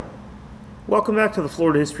Welcome back to the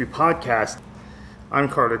Florida History Podcast. I'm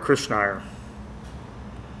Carter Krishnaiyer.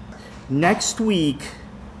 Next week,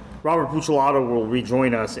 Robert Buccellato will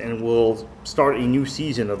rejoin us and we'll start a new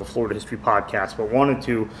season of the Florida History Podcast, but wanted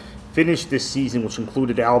to finish this season, which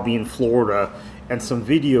included Albion, Florida, and some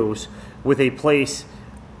videos with a place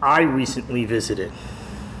I recently visited,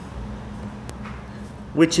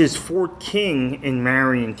 which is Fort King in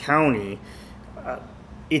Marion County.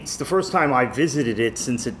 It's the first time I visited it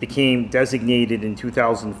since it became designated in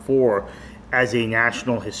 2004 as a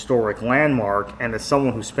National Historic Landmark, and as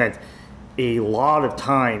someone who spent a lot of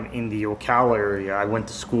time in the Ocala area. I went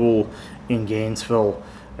to school in Gainesville,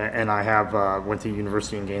 and I have went to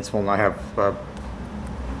university in Gainesville, and I have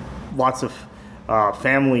lots of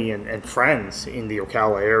family and friends in the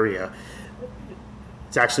Ocala area.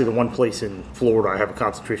 It's actually the one place in Florida I have a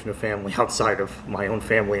concentration of family outside of my own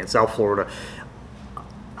family in South Florida.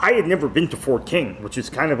 I had never been to Fort King, which is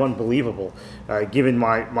kind of unbelievable, given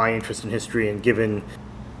my interest in history and given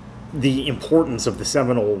the importance of the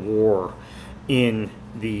Seminole War in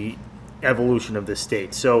the evolution of this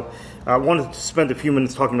state. So I wanted to spend a few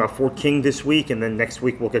minutes talking about Fort King this week, and then next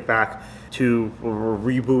week we'll get back to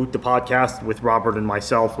reboot the podcast with Robert and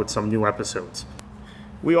myself with some new episodes.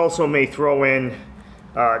 We also may throw in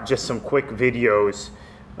just some quick videos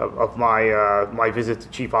of my visit to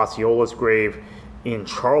Chief Osceola's grave in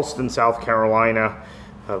Charleston, South Carolina,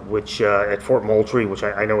 which at Fort Moultrie, which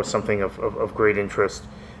I know is something of great interest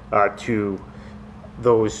to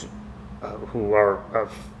those who are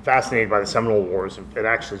fascinated by the Seminole Wars and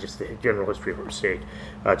actually just the general history of our state.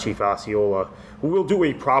 Chief Osceola, who we'll do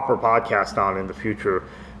a proper podcast on in the future,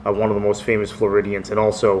 one of the most famous Floridians, and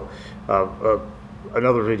also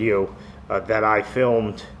another video that I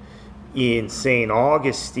filmed in St.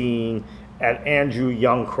 Augustine at Andrew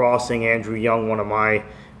Young Crossing. Andrew Young, one of my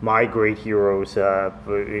great heroes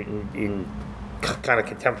in kind of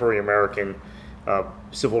contemporary American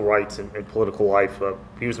civil rights and political life.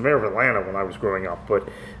 He was the mayor of Atlanta when I was growing up, but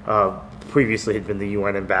previously had been the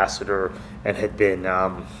UN ambassador and had been,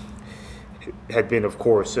 of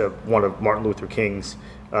course, one of Martin Luther King's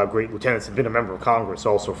great lieutenants, had been a member of Congress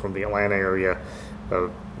also from the Atlanta area,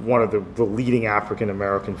 one of the leading African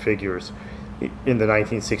American figures in the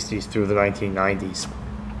 1960s through the 1990s.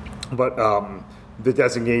 But the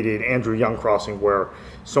designated Andrew Young Crossing, where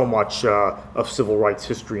so much of civil rights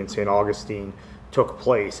history in St. Augustine took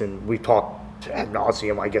place, and we've talked ad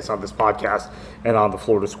nauseum, I guess, on this podcast and on the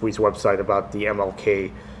Florida Squeeze website about the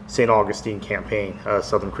MLK St. Augustine campaign,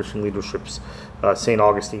 Southern Christian Leadership's St.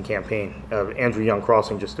 Augustine campaign. Andrew Young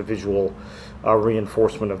Crossing, just a visual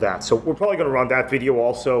reinforcement of that. So we're probably going to run that video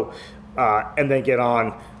also, and then get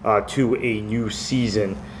on to a new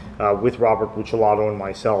season with Robert Buccellato and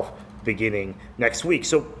myself beginning next week.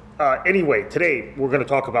 So anyway, today we're going to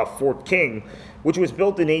talk about Fort King, which was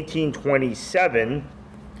built in 1827.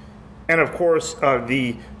 And of course,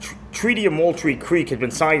 the Treaty of Moultrie Creek had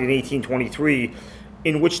been signed in 1823,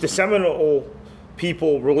 in which the Seminole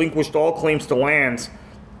people relinquished all claims to lands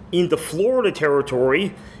in the Florida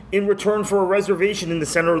territory in return for a reservation in the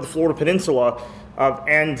center of the Florida Peninsula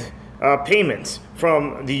and payments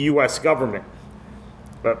from the U.S. government.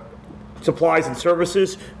 Supplies and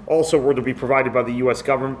services also were to be provided by the U.S.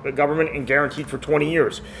 government and guaranteed for 20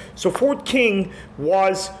 years. So Fort King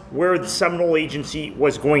was where the Seminole Agency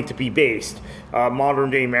was going to be based.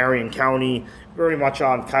 Modern-day Marion County, very much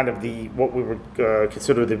on kind of what we would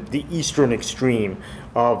consider the eastern extreme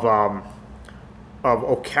of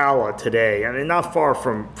Ocala today, and not far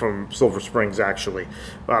from Silver Springs, actually.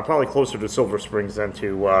 Probably closer to Silver Springs than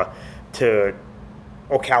to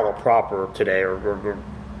Ocala proper today, or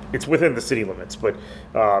it's within the city limits, but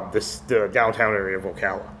the downtown area of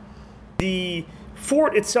Ocala. The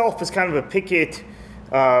fort itself is kind of a picket,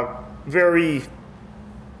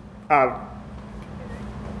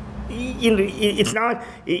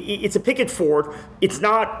 it's a picket fort. It's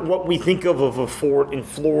not what we think of a fort in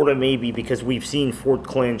Florida, maybe, because we've seen Fort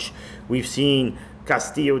Clinch, we've seen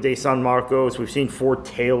Castillo de San Marcos, we've seen Fort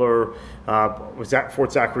Taylor,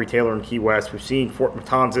 Fort Zachary Taylor in Key West, we've seen Fort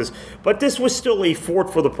Matanzas, but this was still a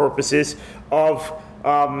fort for the purposes of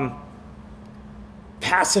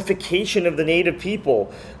pacification of the native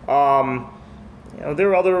people. There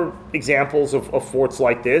are other examples of forts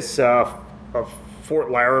like this, of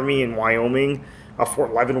Fort Laramie in Wyoming,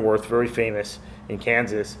 Fort Leavenworth, very famous in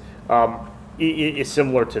Kansas, is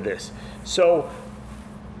similar to this. So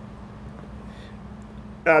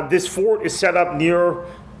this fort is set up near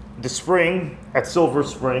the spring at Silver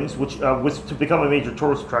Springs, which was to become a major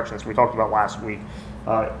tourist attraction, as we talked about last week,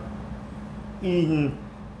 in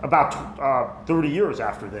about 30 years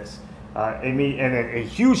after this. and a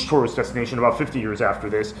huge tourist destination about 50 years after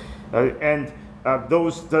this.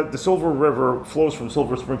 The Silver River flows from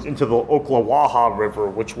Silver Springs into the Ocklawaha River,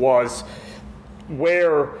 which was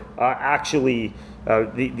where actually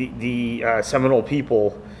the Seminole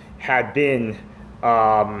people had been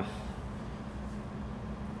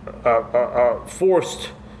forced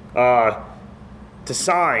to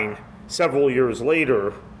sign several years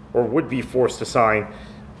later, or would be forced to sign,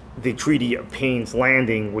 the Treaty of Payne's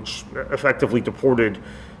Landing, which effectively deported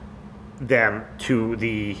them to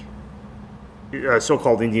the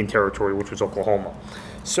so-called Indian Territory, which was Oklahoma.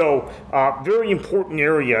 So, very important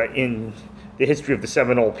area in the history of the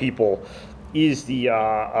Seminole people is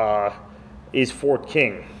is Fort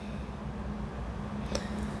King.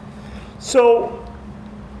 So,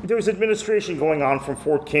 there was administration going on from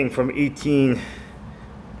Fort King from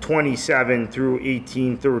 1827 through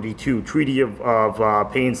 1832. Treaty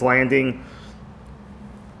of Payne's Landing.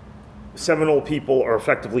 Seminole people are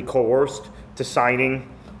effectively coerced to signing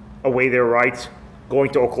away their rights, going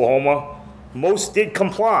to Oklahoma. Most did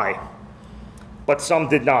comply, but some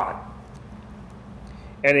did not.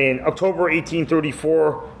 And in October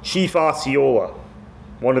 1834, Chief Osceola,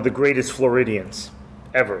 one of the greatest Floridians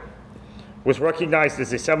ever, was recognized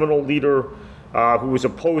as a Seminole leader who was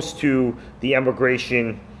opposed to the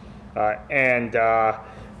emigration,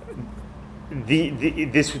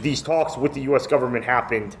 these talks with the U.S. government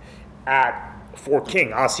happened at Fort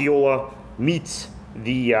King. Osceola meets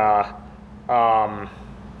the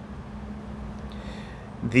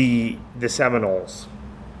Seminoles.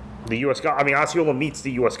 Osceola meets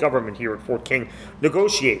the U.S. government here at Fort King,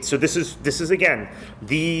 negotiates. So this is again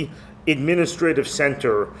the administrative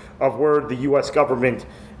center of where the U.S. government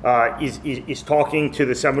is talking to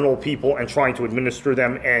the Seminole people and trying to administer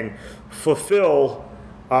them and fulfill,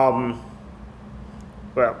 not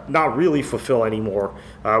really fulfill anymore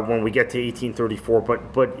when we get to 1834, but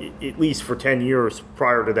at least for 10 years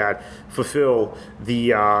prior to that, fulfill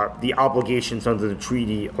the obligations under the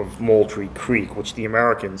Treaty of Moultrie Creek, which the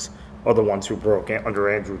Americans are the ones who broke under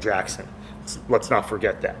Andrew Jackson. Let's not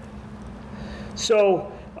forget that.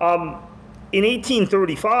 So, in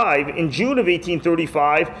 1835, in June of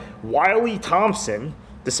 1835, Wiley Thompson,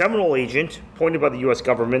 the Seminole agent appointed by the U.S.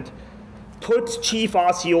 government, puts Chief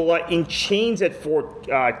Osceola in chains at Fort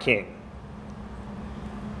King.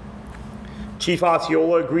 Chief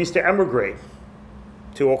Osceola agrees to emigrate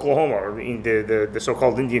to Oklahoma, or in the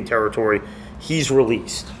so-called Indian Territory. He's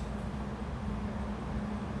released.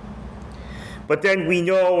 But then we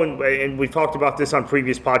know, and we've talked about this on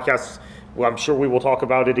previous podcasts, well, I'm sure we will talk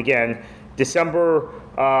about it again, December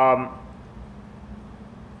of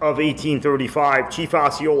 1835, Chief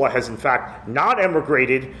Osceola has in fact not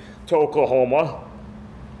emigrated to Oklahoma,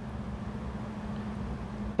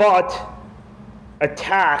 but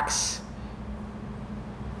attacks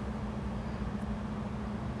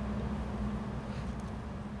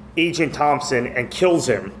Agent Thompson and kills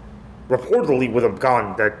him, reportedly with a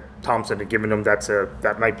gun that Thompson had given him.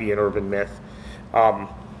 That might be an urban myth.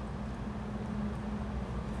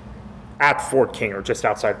 At Fort King, or just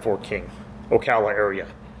outside Fort King, Ocala area.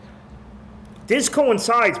 This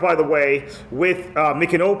coincides, by the way, with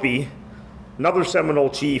Micanopy, another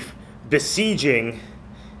Seminole chief, besieging,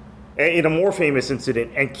 in a more famous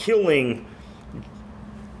incident, and killing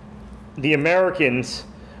the Americans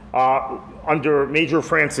under Major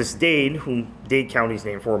Francis Dade, whom Dade County is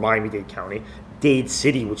named for, Miami-Dade County, Dade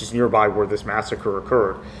City, which is nearby where this massacre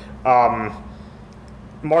occurred,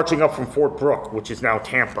 marching up from Fort Brooke, which is now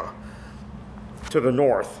Tampa, to the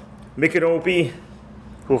north. Micanopy,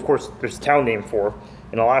 who of course there's a town named for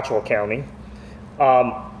in Alachua County,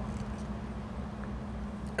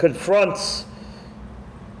 confronts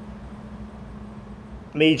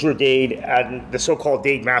Major Dade, and the so-called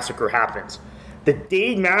Dade Massacre happens. The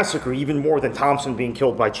Dade Massacre, even more than Thompson being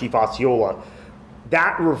killed by Chief Osceola,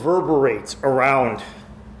 that reverberates around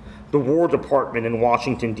the War Department in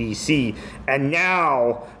Washington, D.C., and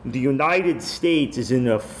now the United States is in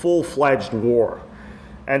a full-fledged war.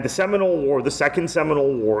 And the Seminole War, the Second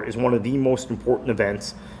Seminole War, is one of the most important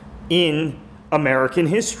events in American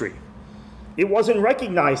history. It wasn't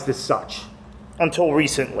recognized as such until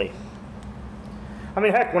recently. I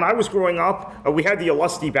mean, heck, when I was growing up, we had the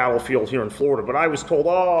Olustee battlefield here in Florida, but I was told,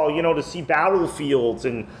 to see battlefields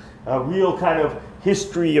and a real kind of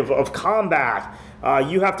history of combat,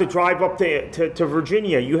 you have to drive up to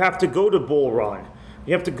Virginia. You have to go to Bull Run.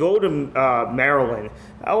 You have to go to Maryland.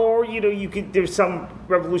 Or, there's some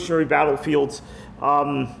revolutionary battlefields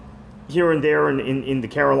here and there in the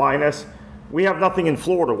Carolinas. We have nothing in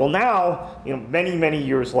Florida. Well, now, many, many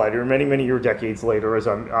years later, many decades later, as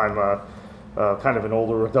I'm kind of an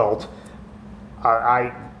older adult,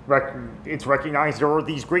 it's recognized there are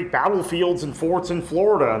these great battlefields and forts in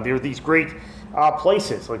Florida, and there are these great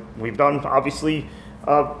places. Like we've done, obviously,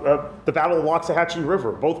 the Battle of the Loxahatchee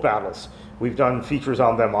River, both battles. We've done features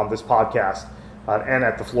on them on this podcast and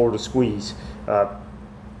at the Florida Squeeze.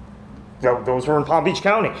 Those are in Palm Beach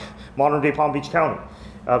County, modern-day Palm Beach County.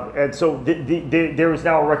 And so there is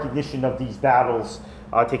now a recognition of these battles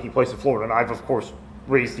taking place in Florida. And I've, of course,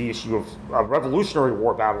 raised the issue of Revolutionary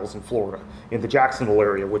War battles in Florida, in the Jacksonville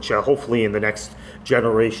area, which hopefully in the next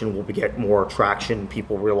generation will get more traction.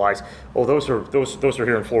 People realize, oh, those are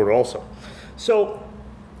here in Florida also. So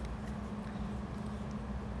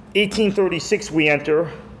 1836 we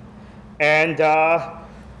enter, and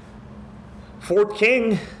Fort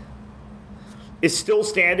King is still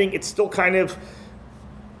standing. It's still kind of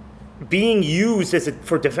being used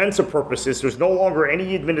for defensive purposes. There's no longer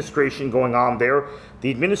any administration going on there. The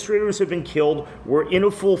administrators have been killed. We're in a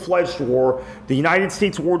full-fledged war. The United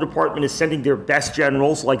States War Department is sending their best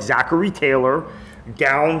generals, like Zachary Taylor,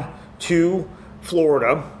 down to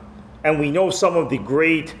Florida. And we know some of the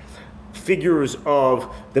great figures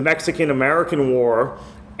of the Mexican-American War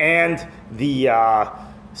and the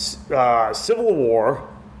Civil War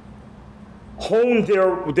honed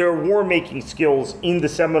their war-making skills in the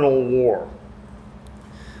Seminole War.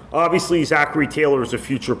 Obviously, Zachary Taylor is a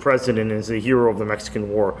future president and is a hero of the Mexican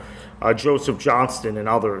War. Joseph Johnston and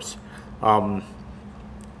others,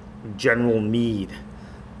 General Meade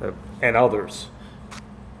and others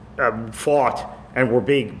fought and were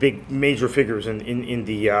big major figures in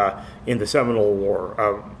the Seminole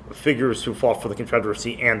War. Figures who fought for the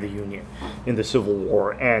Confederacy and the Union in the Civil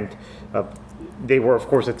War, and they were, of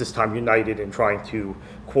course, at this time united in trying to,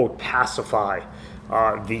 quote, pacify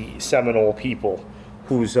the Seminole people,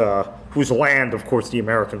 whose land, of course, the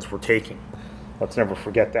Americans were taking. Let's never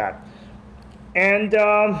forget that. And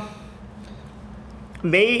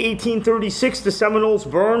May 1836, the Seminoles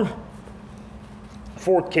burned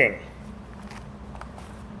Fort King.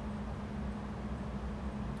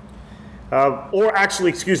 Or actually,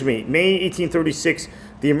 excuse me, May 1836,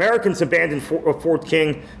 the Americans abandoned Fort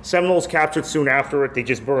King. Seminoles captured soon after it. They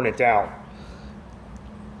just burned it down.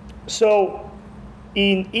 So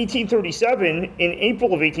in 1837, in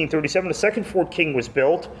April of 1837, the second Fort King was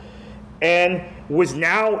built and was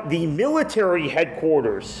now the military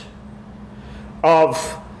headquarters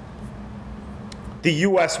of the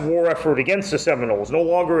U.S. war effort against the Seminoles. No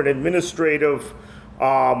longer an administrative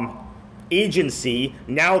agency.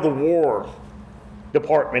 Now the War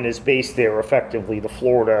Department is based there effectively, the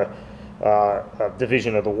Florida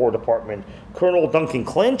division of the War Department. Colonel Duncan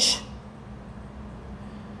Clinch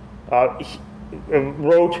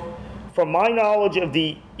wrote, "From my knowledge of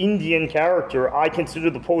the Indian character, I consider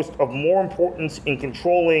the post of more importance in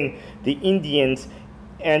controlling the Indians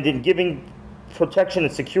and in giving protection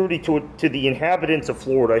and security to the inhabitants of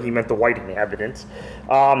Florida," he meant the white inhabitants,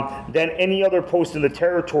 "than any other post in the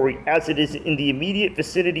territory, as it is in the immediate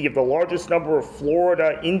vicinity of the largest number of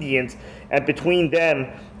Florida Indians and between them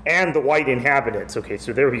and the white inhabitants." Okay,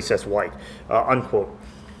 so there he says white, unquote.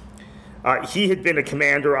 He had been a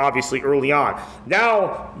commander, obviously, early on.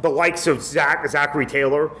 Now, the likes of Zachary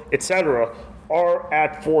Taylor, etc., are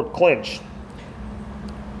at Fort Clinch.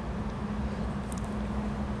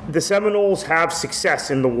 The Seminoles have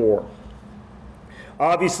success in the war.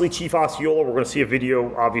 Obviously, Chief Osceola, we're going to see a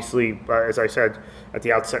video, obviously, as I said at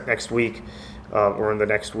the outset next week, or in the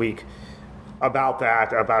next week, about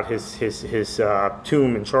that, about his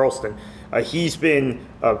tomb in Charleston. He's been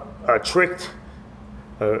tricked,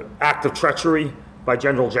 act of treachery by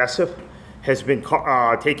General Jessup, has been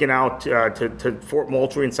taken out to Fort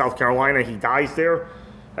Moultrie in South Carolina. He dies there.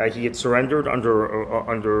 He had surrendered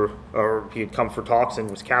or he had come for talks and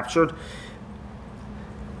was captured.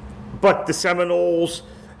 But the Seminoles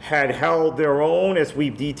had held their own, as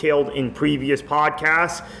we've detailed in previous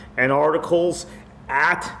podcasts and articles,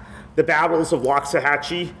 at the battles of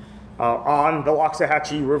Loxahatchee, on the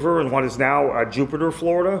Loxahatchee River in what is now Jupiter,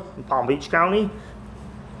 Florida, in Palm Beach County.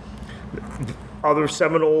 Other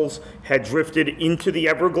Seminoles had drifted into the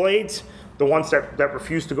Everglades, the ones that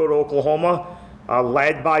refused to go to Oklahoma,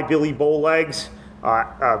 led by Billy Bowlegs.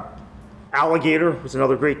 Alligator was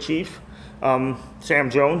another great chief, Sam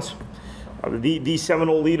Jones. These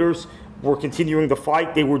Seminole leaders were continuing the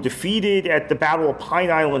fight. They were defeated at the Battle of Pine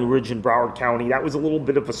Island Ridge in Broward County. That was a little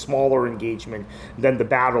bit of a smaller engagement than the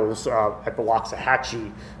battles at the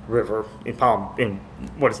Loxahatchee River in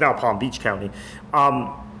what is now Palm Beach County.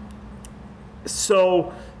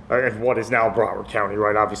 So and what is now Broward County,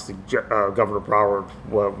 right? Obviously, Governor Broward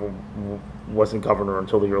wasn't governor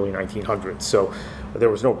until the early 1900s, so there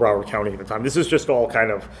was no Broward County at the time. This is just all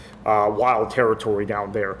kind of wild territory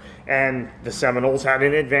down there, and the Seminoles had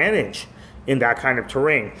an advantage in that kind of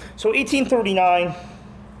terrain. So 1839,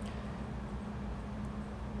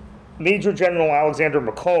 Major General Alexander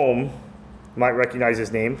Macomb, you might recognize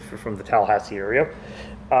his name from the Tallahassee area,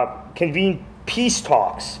 convened peace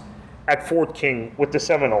talks at Fort King with the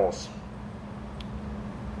Seminoles.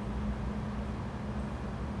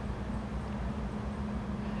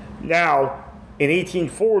 Now, in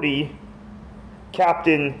 1840,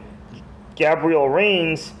 Captain Gabriel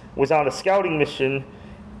Rains was on a scouting mission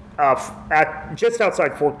just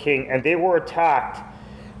outside Fort King, and they were attacked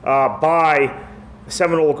by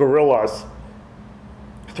Seminole guerrillas.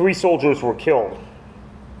 3 soldiers were killed.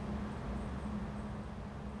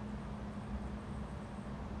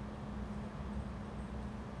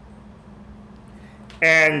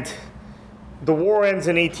 And the war ends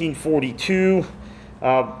in 1842.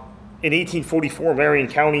 In 1844, Marion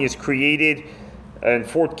County is created, and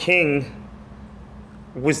Fort King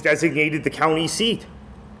was designated the county seat.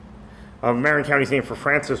 Marion County is named for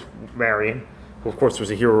Francis Marion, who of course was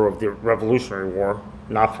a hero of the Revolutionary War,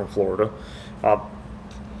 not from Florida.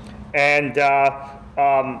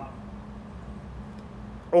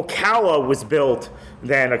 Ocala was built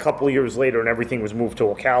then a couple of years later, and everything was moved to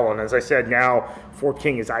Ocala. And as I said, now Fort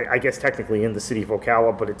King is, I guess, technically in the city of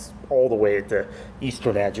Ocala, but it's all the way at the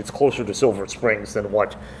eastern edge. It's closer to Silver Springs than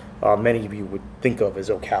what many of you would think of as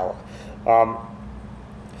Ocala.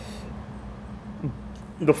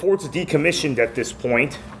 The fort's decommissioned at this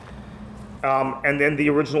point, and then the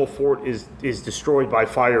original fort is destroyed by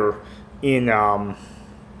fire in the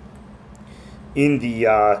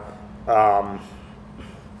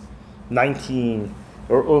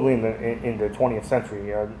early in the 20th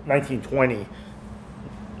century, 1920.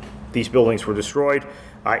 These buildings were destroyed.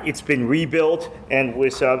 It's been rebuilt and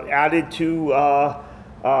was added to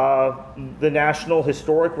the National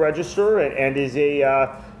Historic Register and is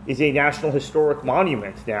a National Historic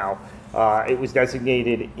Monument now. It was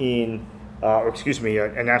designated a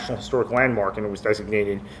National Historic Landmark, and it was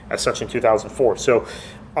designated as such in 2004. So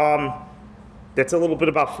that's a little bit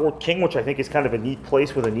about Fort King, which I think is kind of a neat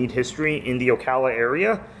place with a neat history in the Ocala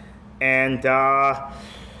area. And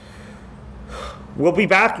we'll be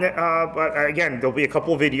back, but again, there'll be a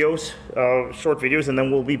couple of videos, short videos, and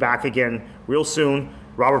then we'll be back again real soon.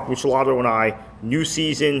 Robert Buccellato and I, new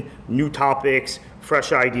season, new topics,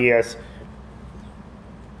 fresh ideas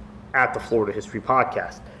at the Florida History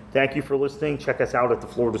Podcast. Thank you for listening. Check us out at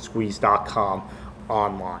thefloridasqueeze.com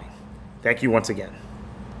online. Thank you once again.